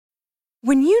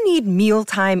When you need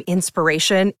mealtime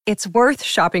inspiration, it's worth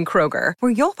shopping Kroger,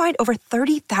 where you'll find over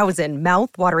 30,000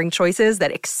 mouth-watering choices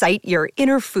that excite your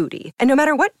inner foodie. And no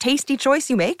matter what tasty choice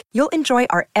you make, you'll enjoy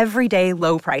our everyday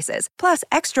low prices, plus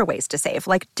extra ways to save,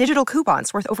 like digital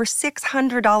coupons worth over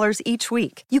 $600 each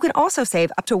week. You can also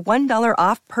save up to $1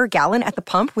 off per gallon at the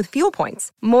pump with fuel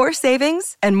points. More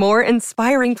savings and more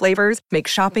inspiring flavors make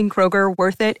shopping Kroger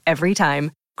worth it every time.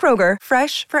 Kroger,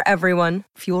 fresh for everyone.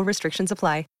 Fuel restrictions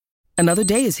apply. Another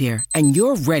day is here, and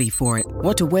you're ready for it.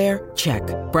 What to wear? Check.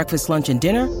 Breakfast, lunch, and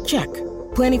dinner? Check.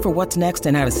 Planning for what's next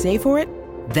and how to save for it?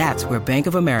 That's where Bank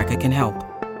of America can help.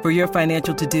 For your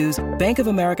financial to-dos, Bank of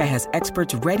America has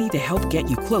experts ready to help get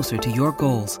you closer to your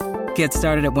goals. Get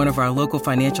started at one of our local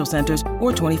financial centers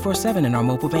or 24/7 in our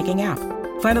mobile banking app.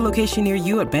 Find a location near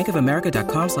you at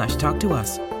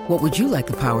bankofamerica.com/talktous. What would you like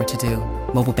the power to do?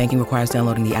 Mobile banking requires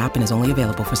downloading the app and is only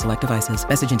available for select devices.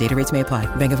 Message and data rates may apply.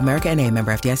 Bank of America N.A.,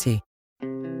 member FDIC.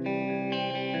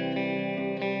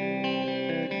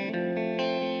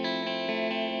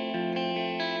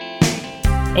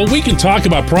 Oh, we can talk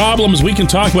about problems, we can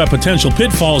talk about potential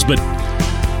pitfalls, but,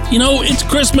 it's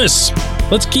Christmas.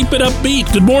 Let's keep it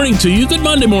upbeat. Good morning to you. Good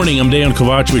Monday morning. I'm Dejan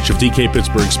Kovacevic of DK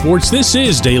Pittsburgh Sports. This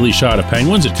is Daily Shot of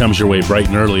Penguins. It comes your way bright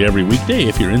and early every weekday.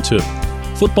 If you're into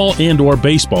football and or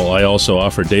baseball, I also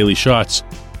offer daily shots.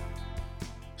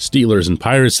 Steelers and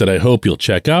Pirates that I hope you'll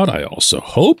check out. I also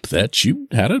hope that you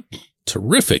had a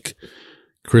terrific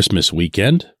Christmas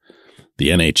weekend. The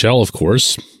NHL, of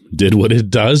course, did what it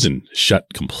does and shut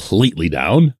completely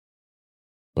down.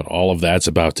 But all of that's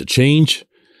about to change,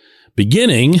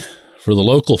 beginning for the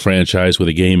local franchise with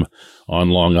a game on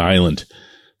Long Island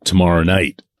tomorrow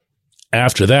night.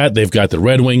 After that, they've got the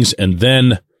Red Wings and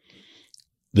then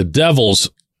the Devils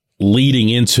leading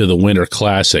into the Winter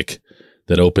Classic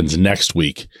that opens next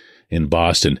week in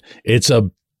Boston. It's a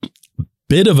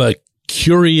bit of a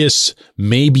curious,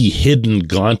 maybe hidden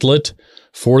gauntlet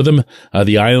for them.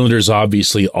 The Islanders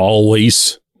obviously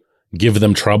always give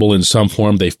them trouble in some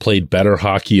form. They've played better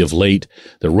hockey of late.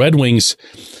 The Red Wings,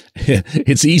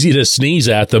 it's easy to sneeze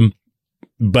at them,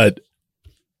 but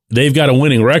they've got a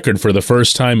winning record for the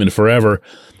first time in forever.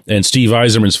 And Steve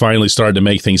Yzerman's finally started to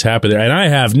make things happen there. And I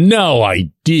have no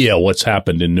idea what's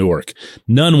happened in Newark.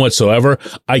 None whatsoever.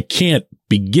 I can't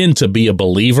begin to be a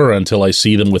believer until I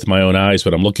see them with my own eyes,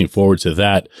 but I'm looking forward to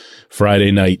that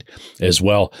Friday night as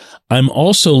well. I'm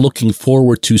also looking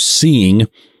forward to seeing,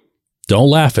 don't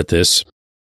laugh at this,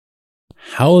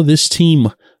 how this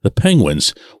team, the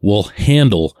Penguins, will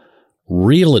handle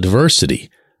real adversity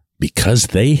because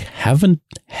they haven't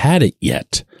had it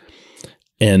yet.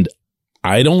 And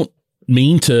I don't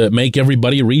mean to make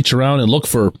everybody reach around and look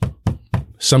for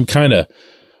some kind of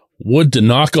wood to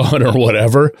knock on or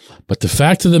whatever, but the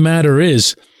fact of the matter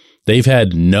is they've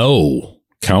had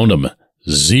count 'em,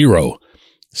 0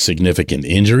 significant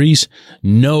injuries,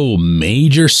 no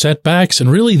major setbacks,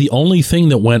 and really the only thing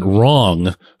that went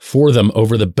wrong for them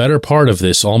over the better part of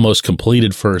this almost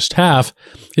completed first half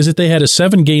is that they had a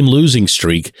 7-game losing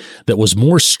streak that was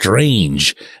more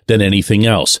strange than anything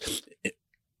else.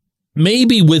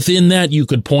 Maybe within that you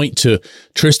could point to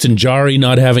Tristan Jarry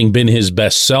not having been his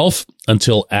best self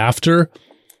until after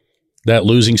that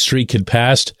losing streak had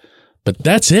passed. But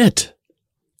that's it.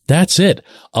 That's it.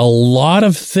 A lot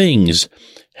of things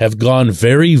have gone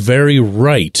very, very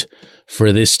right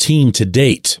for this team to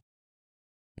date.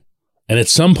 And at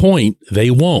some point,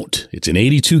 they won't. It's an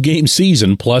 82-game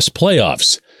season plus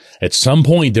playoffs. At some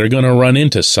point, they're going to run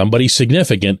into somebody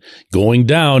significant going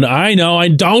down. I know,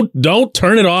 don't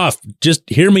turn it off. Just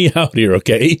hear me out here,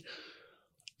 okay?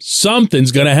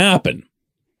 Something's going to happen.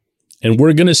 And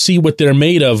we're going to see what they're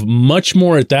made of much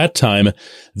more at that time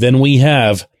than we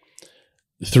have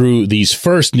through these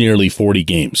first nearly 40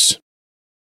 games.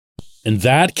 And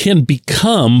that can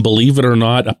become, believe it or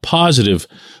not, a positive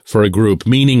for a group,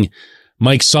 meaning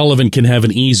Mike Sullivan can have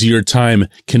an easier time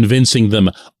convincing them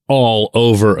all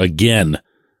over again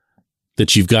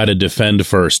that you've got to defend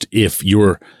first if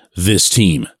you're this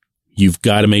team. You've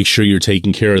got to make sure you're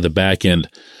taking care of the back end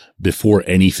before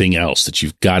anything else, that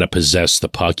you've got to possess the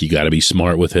puck, you got to be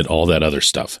smart with it, all that other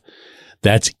stuff.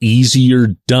 That's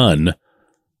easier done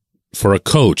for a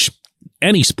coach,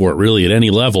 any sport really at any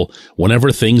level,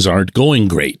 whenever things aren't going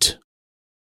great.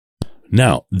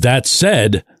 Now, that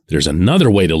said, there's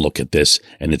another way to look at this,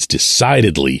 and it's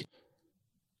decidedly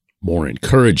more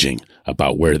encouraging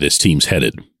about where this team's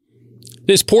headed.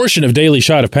 This portion of Daily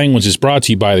Shot of Penguins is brought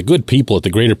to you by the good people at the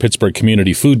Greater Pittsburgh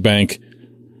Community Food Bank,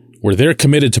 where they're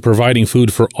committed to providing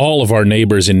food for all of our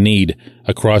neighbors in need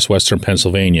across Western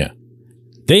Pennsylvania.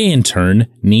 They, in turn,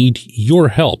 need your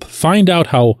help. Find out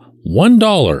how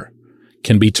 $1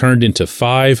 can be turned into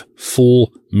 5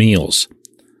 full meals.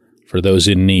 For those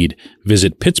in need,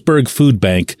 visit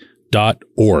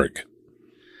pittsburghfoodbank.org.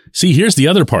 See, here's the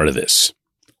other part of this.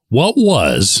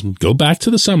 Go back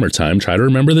to the summertime, try to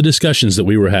remember the discussions that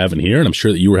we were having here, and I'm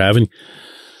sure that you were having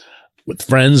with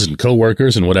friends and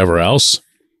coworkers and whatever else.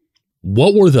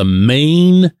 What were the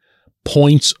main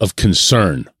points of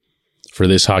concern for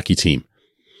this hockey team?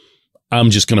 I'm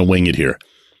just going to wing it here.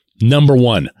 Number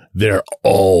 1, they're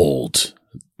old.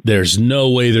 There's no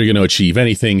way they're going to achieve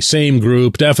anything. Same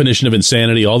group, definition of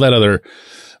insanity, all that other,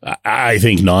 I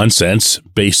think, nonsense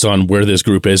based on where this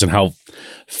group is and how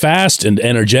fast and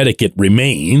energetic it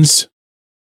remains.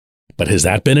 But has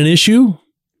that been an issue?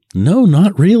 No,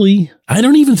 not really. I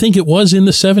don't even think it was in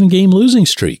the 7-game losing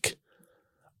streak.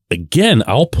 Again,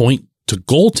 I'll point to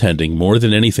goaltending more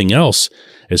than anything else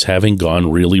as having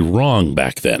gone really wrong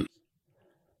back then.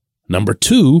 Number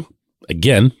 2,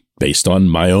 again, based on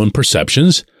my own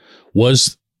perceptions,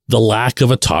 was the lack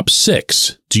of a top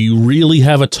 6. Do you really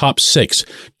have a top 6?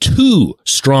 2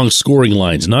 strong scoring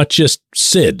lines, not just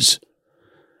SIDs,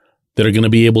 that are going to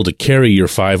be able to carry your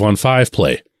 5-on-5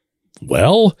 play?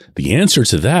 Well, the answer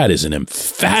to that is an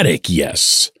emphatic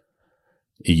yes.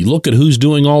 You look at who's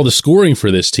doing all the scoring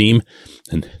for this team,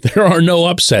 and there are no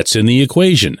upsets in the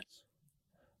equation.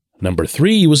 Number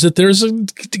 3 was that there's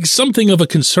something of a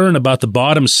concern about the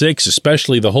bottom 6,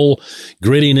 especially the whole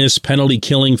grittiness, penalty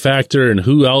killing factor, and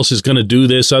who else is going to do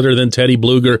this other than Teddy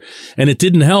Bluger. And it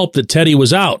didn't help that Teddy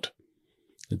was out.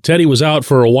 Teddy was out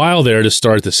for a while there to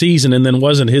start the season and then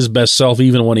wasn't his best self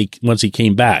even once he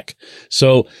came back.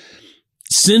 So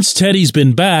since Teddy's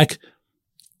been back,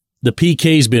 the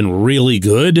PK's been really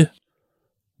good.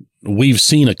 We've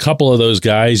seen a couple of those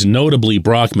guys, notably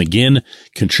Brock McGinn,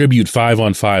 contribute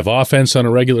 5-on-5 offense on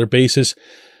a regular basis.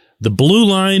 The blue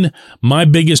line, my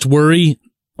biggest worry,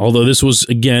 although this was,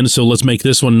 again, so let's make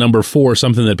this one number 4,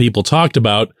 something that people talked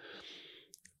about,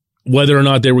 whether or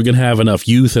not they were going to have enough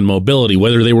youth and mobility,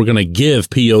 whether they were going to give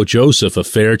P.O. Joseph a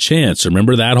fair chance.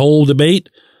 Remember that whole debate?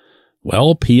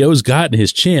 Well, P.O.'s gotten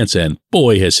his chance, and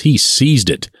boy, has he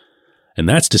seized it. And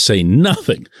that's to say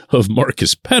nothing of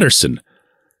Marcus Pettersson,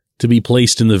 to be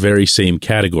placed in the very same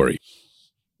category.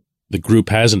 The group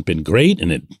hasn't been great,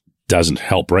 and it doesn't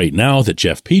help right now that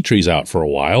Jeff Petry's out for a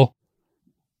while,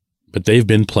 but they've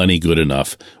been plenty good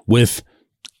enough with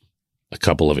a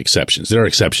couple of exceptions. There are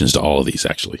exceptions to all of these,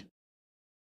 actually.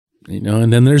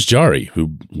 And then there's Jari,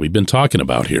 who we've been talking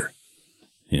about here.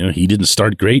 He didn't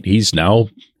start great. He's now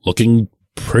looking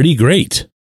pretty great.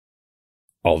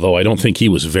 Although I don't think he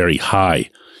was very high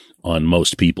on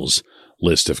most people's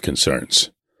list of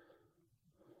concerns.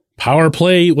 Power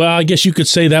play, well, I guess you could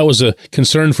say that was a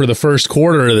concern for the first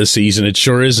quarter of the season. It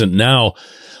sure isn't now.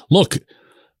 Look,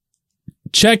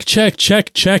 check, and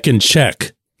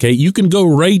check. Okay, you can go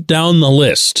right down the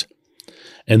list.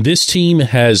 And this team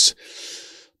has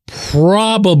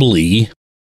probably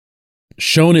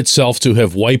shown itself to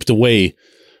have wiped away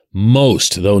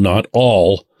most, though not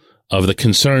all, of the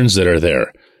concerns that are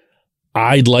there.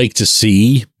 I'd like to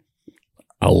see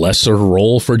a lesser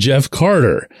role for Jeff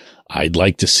Carter. I'd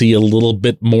like to see a little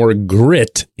bit more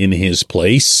grit in his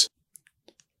place.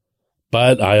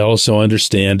 But I also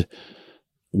understand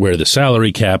where the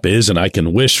salary cap is, and I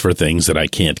can wish for things that I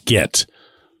can't get.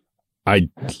 I'd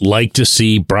like to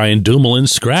see Brian Dumoulin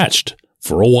scratched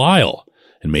for a while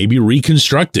and maybe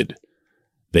reconstructed.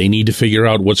 They need to figure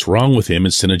out what's wrong with him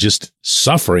instead of just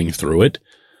suffering through it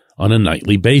on a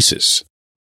nightly basis.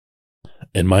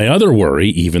 And my other worry,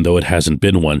 even though it hasn't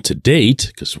been one to date,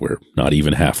 because we're not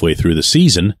even halfway through the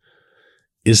season,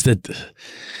 is that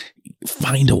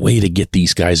find a way to get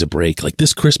these guys a break. Like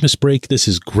this Christmas break, this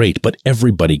is great, but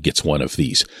everybody gets one of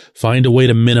these. Find a way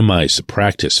to minimize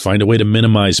practice. Find a way to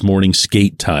minimize morning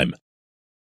skate time.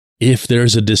 If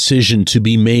there's a decision to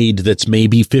be made that's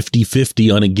maybe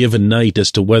 50-50 on a given night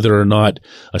as to whether or not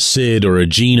a Sid or a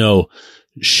Gino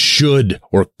should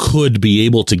or could be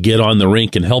able to get on the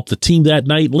rink and help the team that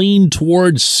night, lean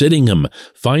towards sitting them.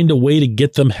 Find a way to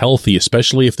get them healthy,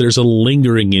 especially if there's a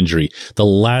lingering injury. The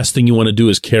last thing you want to do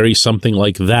is carry something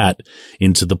like that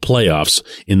into the playoffs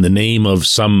in the name of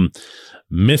some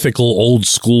mythical old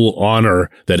school honor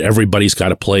that everybody's got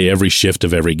to play every shift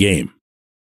of every game.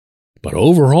 But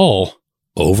overall,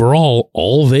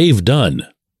 all they've done,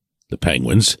 the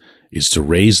Penguins, is to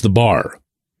raise the bar.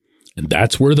 And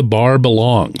that's where the bar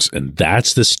belongs. And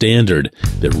that's the standard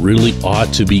that really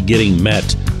ought to be getting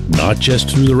met, not just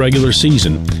through the regular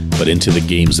season, but into the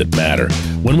games that matter.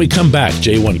 When we come back,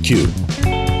 J1Q.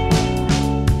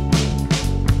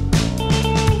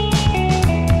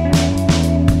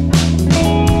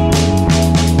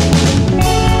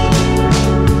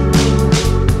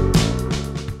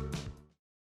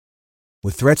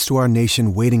 With threats to our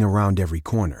nation waiting around every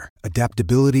corner,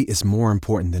 adaptability is more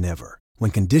important than ever. When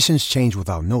conditions change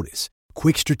without notice,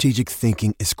 quick strategic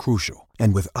thinking is crucial.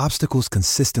 And with obstacles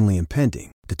consistently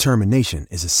impending, determination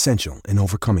is essential in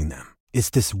overcoming them. It's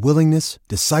this willingness,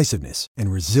 decisiveness,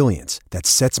 and resilience that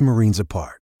sets Marines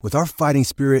apart. With our fighting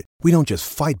spirit, we don't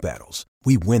just fight battles,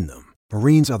 we win them.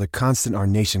 Marines are the constant our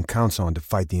nation counts on to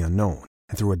fight the unknown.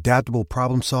 And through adaptable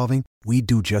problem solving, we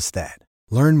do just that.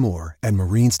 Learn more at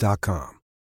marines.com.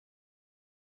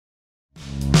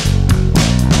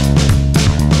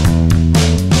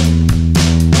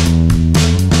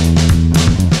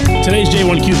 Today's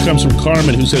J1Q comes from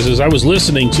Carmen, who says, as I was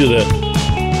listening to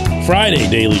the Friday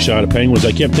Daily Shot of Penguins,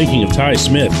 I kept thinking of Ty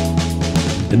Smith.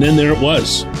 And then there it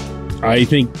was. I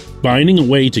think finding a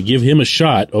way to give him a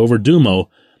shot over Dumo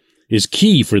is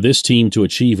key for this team to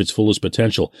achieve its fullest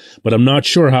potential. But I'm not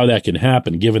sure how that can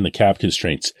happen given the cap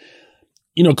constraints.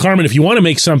 You know, Carmen, if you want to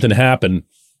make something happen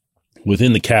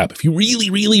within the cap, if you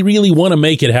really, really, really want to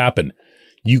make it happen,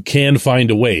 you can find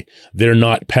a way. They're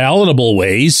not palatable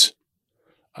ways.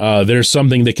 There's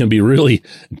something that can be really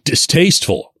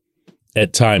distasteful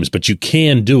at times, but you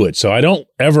can do it. So I don't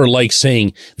ever like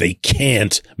saying they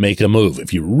can't make a move.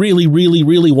 If you really, really,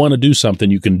 really want to do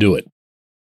something, you can do it.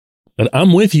 And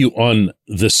I'm with you on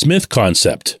the Smith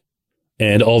concept.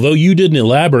 And although you didn't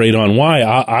elaborate on why,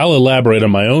 I'll elaborate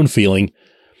on my own feeling.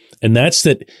 And that's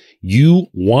that you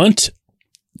want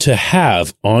to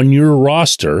have on your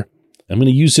roster, I'm going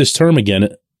to use this term again,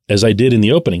 as I did in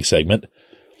the opening segment,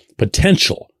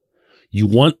 potential. You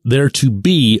want there to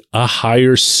be a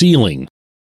higher ceiling,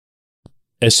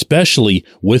 especially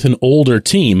with an older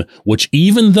team, which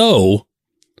even though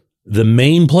the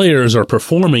main players are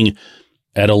performing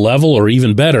at a level or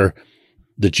even better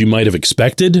that you might have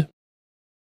expected,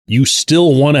 you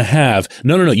still want to have,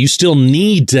 you still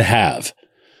need to have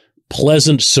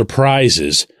pleasant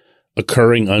surprises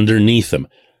occurring underneath them.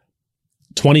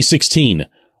 2016,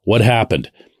 what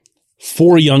happened?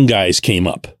 4 young guys came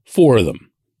up, 4 of them,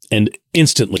 and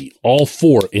instantly, all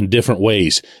 4 in different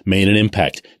ways made an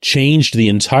impact, changed the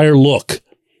entire look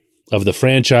of the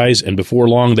franchise, and before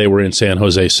long, they were in San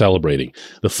Jose celebrating.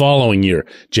 The following year,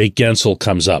 Jake Gensel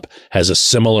comes up, has a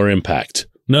similar impact.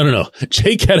 No.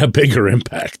 Jake had a bigger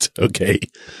impact, okay?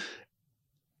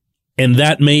 And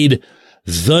that made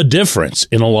the difference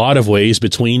in a lot of ways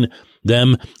between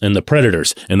them and the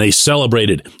Predators, and they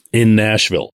celebrated in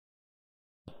Nashville.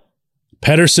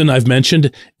 Pettersson, I've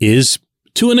mentioned, is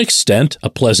to an extent a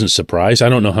pleasant surprise. I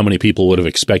don't know how many people would have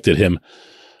expected him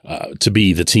to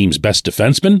be the team's best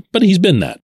defenseman, but he's been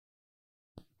that.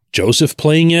 Joseph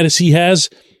playing as he has,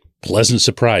 pleasant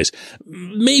surprise.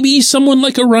 Maybe someone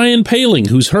like a Ryan Poehling,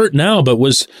 who's hurt now, but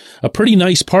was a pretty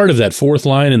nice part of that fourth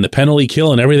line and the penalty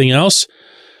kill and everything else.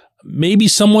 Maybe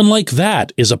someone like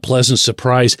that is a pleasant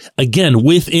surprise, again,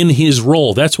 within his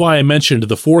role. That's why I mentioned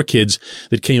the 4 kids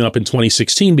that came up in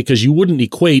 2016, because you wouldn't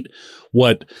equate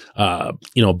what,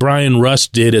 Brian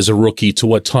Rust did as a rookie to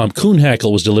what Tom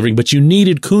Kuhnhackl was delivering, but you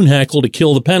needed Kuhnhackl to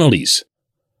kill the penalties.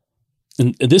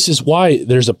 And this is why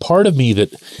there's a part of me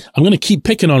that I'm going to keep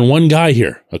picking on one guy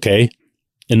here, okay?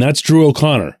 And that's Drew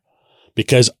O'Connor,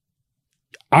 because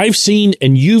I've seen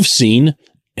and you've seen,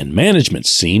 and management's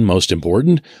seen, most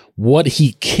important, what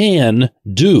he can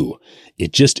do.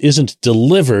 It just isn't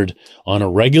delivered on a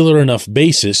regular enough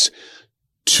basis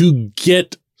to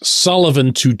get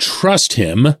Sullivan to trust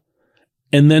him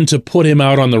and then to put him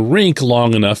out on the rink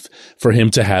long enough for him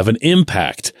to have an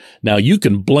impact. Now, you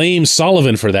can blame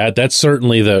Sullivan for that. That's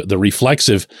certainly the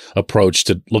reflexive approach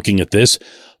to looking at this.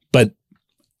 But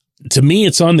to me,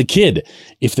 it's on the kid.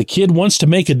 If the kid wants to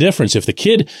make a difference, if the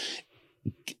kid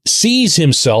sees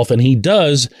himself, and he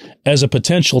does, as a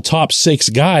potential top 6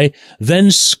 guy,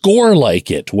 then score like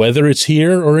it, whether it's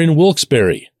here or in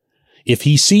Wilkes-Barre. If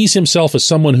he sees himself as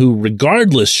someone who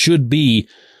regardless should be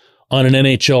on an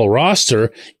NHL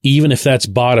roster, even if that's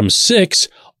bottom 6,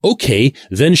 okay,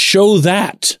 then show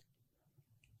that.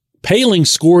 Poehling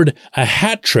scored a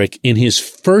hat trick in his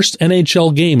first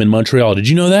NHL game in Montreal. Did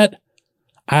you know that?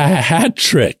 A hat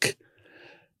trick.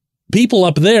 People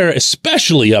up there,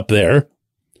 especially up there,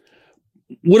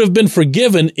 would have been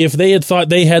forgiven if they had thought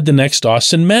they had the next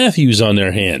Austin Matthews on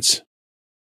their hands.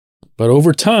 But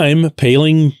over time,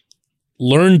 Poehling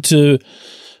learned to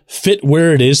fit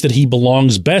where it is that he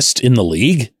belongs best in the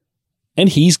league, and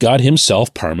he's got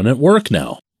himself permanent work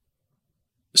now.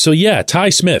 So yeah, Ty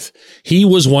Smith, he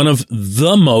was one of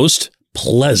the most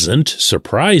pleasant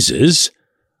surprises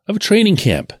of training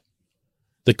camp.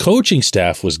 the coaching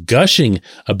staff was gushing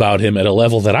about him at a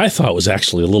level that I thought was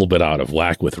actually a little bit out of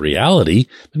whack with reality.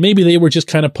 But maybe they were just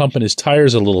kind of pumping his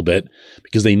tires a little bit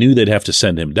because they knew they'd have to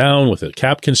send him down with the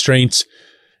cap constraints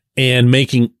and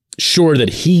making sure that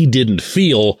he didn't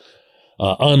feel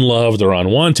unloved or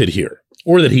unwanted here,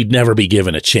 or that he'd never be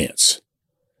given a chance.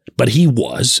 But he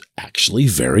was actually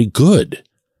very good.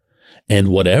 And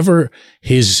whatever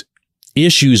his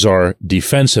issues are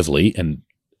defensively, and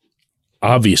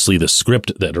obviously the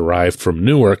script that arrived from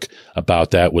Newark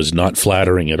about that was not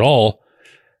flattering at all.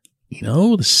 You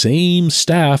know, the same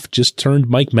staff just turned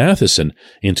Mike Matheson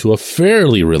into a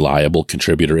fairly reliable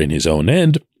contributor in his own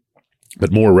end,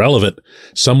 but more relevant,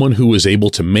 someone who was able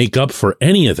to make up for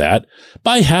any of that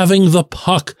by having the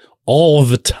puck all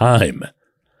the time.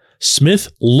 Smith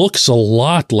looks a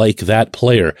lot like that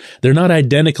player. They're not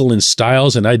identical in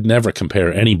styles, and I'd never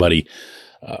compare anybody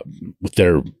with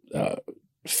their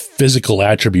physical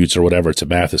attributes or whatever to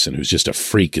Matheson, who's just a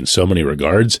freak in so many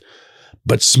regards.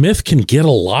 But Smith can get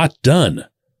a lot done,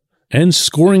 and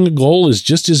scoring a goal is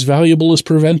just as valuable as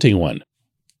preventing one.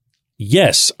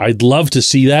 Yes, I'd love to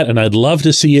see that, and I'd love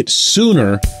to see it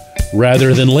sooner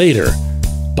rather than later.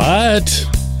 But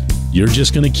you're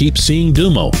just going to keep seeing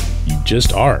Dumo. You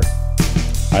just are.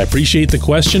 I appreciate the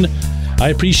question. I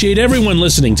appreciate everyone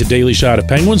listening to Daily Shot of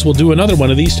Penguins. We'll do another one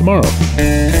of these tomorrow.